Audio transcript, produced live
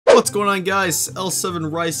going on, guys?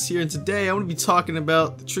 L7 Rice here, and today I want to be talking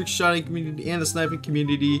about the trick shotting community and the sniping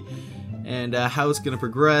community and how it's going to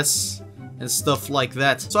progress and stuff like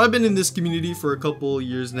that. So I've been in this community for a couple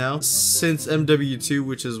years now, since MW2,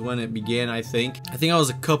 which is when it began, I think. I think I was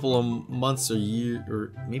a couple of months or year,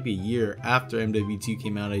 or maybe a year after MW2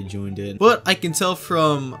 came out, I joined in. But I can tell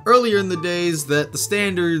from earlier in the days that the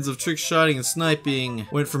standards of trick shotting and sniping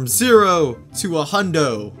went from 0 to a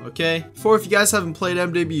hundo, okay? For if you guys haven't played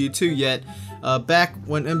MW2 yet, back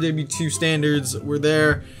when MW2 standards were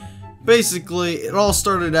there, basically, it all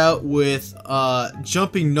started out with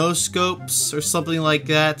jumping no scopes or something like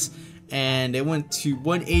that, and it went to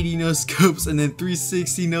 180 no scopes and then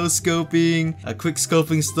 360 no scoping, quick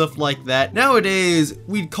scoping, stuff like that. Nowadays,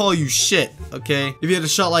 we'd call you shit, okay? If you had a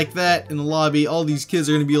shot like that in the lobby, all these kids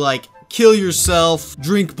are gonna be like, kill yourself,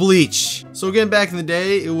 drink bleach. So again, back in the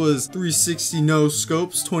day, it was 360 no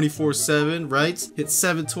scopes, 24/7, right? Hit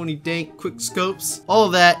 720 dank quick scopes, all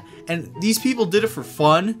of that. And these people did it for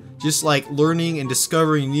fun, just like learning and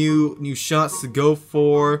discovering new shots to go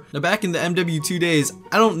for. Now back in the MW2 days,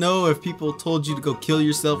 I don't know if people told you to go kill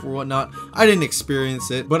yourself or whatnot. I didn't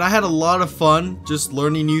experience it, but I had a lot of fun just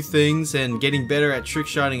learning new things and getting better at trick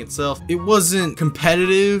shotting itself. It wasn't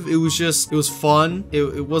competitive, it was fun.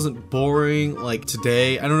 It wasn't boring like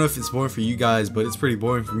today. I don't know if it's boring for you guys, but it's pretty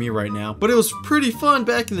boring for me right now. But it was pretty fun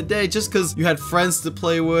back in the day just because you had friends to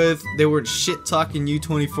play with. They weren't shit talking you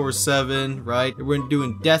 24/7, right? They weren't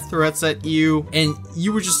doing death threats at you, and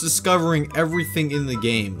you were just discovering everything in the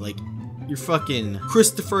game. Like, you're fucking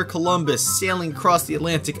Christopher Columbus sailing across the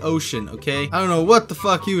Atlantic Ocean, okay? I don't know what the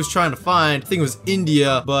fuck he was trying to find. I think it was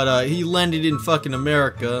India, but he landed in fucking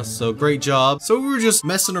America, so great job. So we were just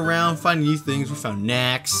messing around, finding new things. We found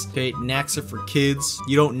knacks, okay? Knacks are for kids.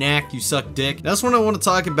 You don't knack, you suck dick. That's what I want to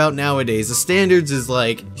talk about nowadays. The standards is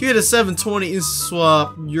like, if you hit a 720 instant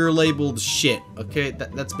swap, you're labeled shit, okay?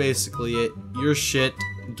 That's basically it. You're shit.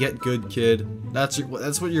 Get good, kid. That's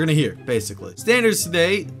what you're gonna hear, basically. Standards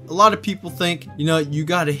today, a lot of people think, you know, you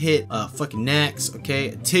gotta hit fucking knacks,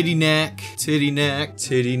 okay? Titty knack, titty knack,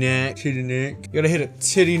 titty knack, titty knack. You gotta hit a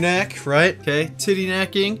titty knack, right? Okay, titty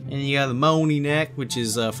knacking. And you got the Moni knack, which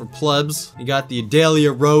is for plebs. You got the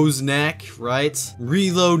Adelia Rose knack, right?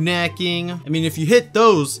 Reload knacking. I mean, if you hit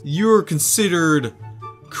those, you're considered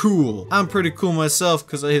cool. I'm pretty cool myself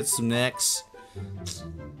because I hit some knacks.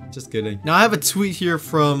 Just kidding. Now I have a tweet here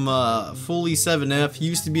from Fully7F. He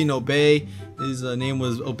used to be an Obey. His name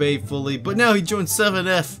was Obey Fully, but now he joined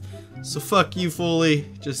 7F. So fuck you, Fully.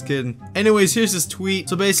 Just kidding. Anyways, here's his tweet.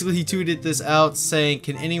 So basically he tweeted this out saying,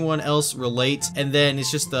 can anyone else relate? And then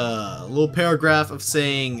it's just a little paragraph of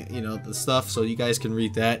saying, you know, the stuff, so you guys can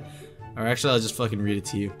read that. Or actually, I'll just fucking read it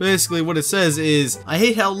to you. Basically, what it says is, I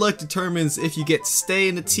hate how luck determines if you get to stay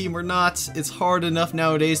in the team or not. It's hard enough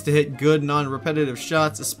nowadays to hit good, non-repetitive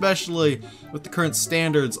shots, especially with the current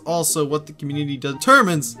standards. Also, what the community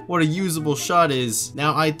determines what a usable shot is.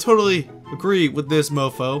 Now, I totally agree with this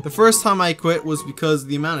mofo. The first time I quit was because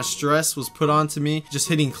the amount of stress was put onto me just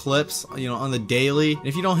hitting clips, you know, on the daily. And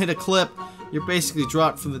if you don't hit a clip, you're basically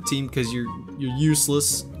dropped from the team because you're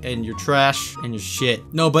useless and you're trash and you're shit.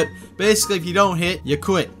 No, but basically if you don't hit, you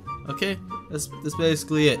quit. Okay? That's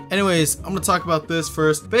basically it. Anyways, I'm gonna talk about this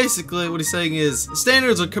first. Basically, what he's saying is the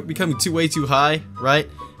standards are becoming way too high, right?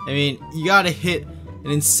 I mean, you gotta hit an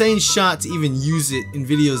insane shot to even use it in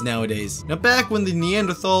videos nowadays. Now back when the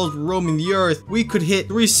Neanderthals were roaming the earth, we could hit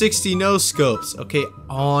 360 no scopes, okay,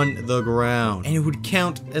 on the ground, and it would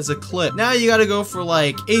count as a clip. Now you gotta go for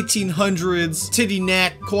like 1800s, titty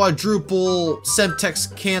knack, quadruple,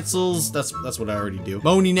 semtex cancels, that's what I already do.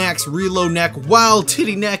 Moni knacks, reload knack, while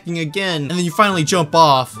titty knacking again, and then you finally jump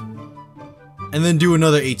off. And then do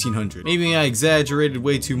another 1800. Maybe I exaggerated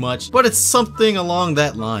way too much, but it's something along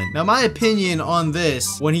that line. Now my opinion on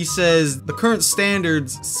this, when he says the current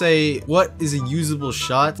standards say what is a usable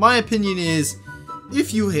shot, my opinion is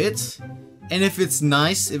if you hit, and if it's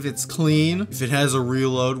nice, if it's clean, if it has a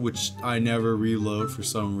reload, which I never reload for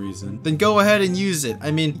some reason, then go ahead and use it.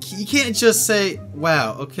 I mean, you can't just say,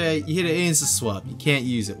 wow, okay, you hit an insta swap, you can't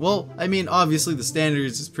use it. Well, I mean, obviously the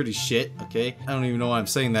standards is pretty shit, okay? I don't even know why I'm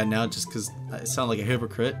saying that now, just because I sound like a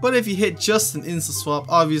hypocrite. But if you hit just an insta swap,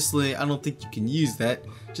 obviously I don't think you can use that.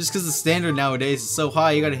 Just because the standard nowadays is so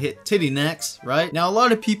high, you gotta hit titty necks, right? Now a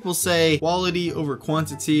lot of people say quality over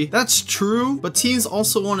quantity. That's true, but teams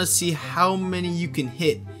also want to see how many you can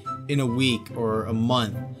hit in a week or a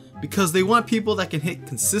month, because they want people that can hit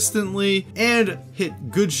consistently and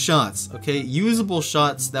hit good shots, okay? Usable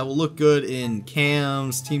shots that will look good in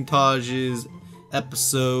cams, team tages,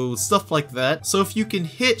 episodes, stuff like that. So if you can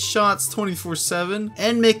hit shots 24/7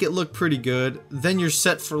 and make it look pretty good, then you're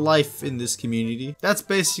set for life in this community. That's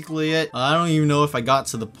basically it. I don't even know if I got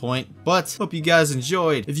to the point, but hope you guys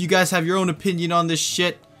enjoyed. If you guys have your own opinion on this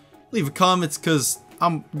shit, leave a comment, because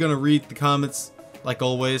I'm gonna read the comments like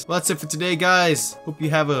always. Well, that's it for today, guys. Hope you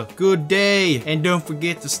have a good day, and don't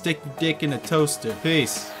forget to stick your dick in a toaster.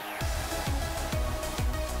 Peace.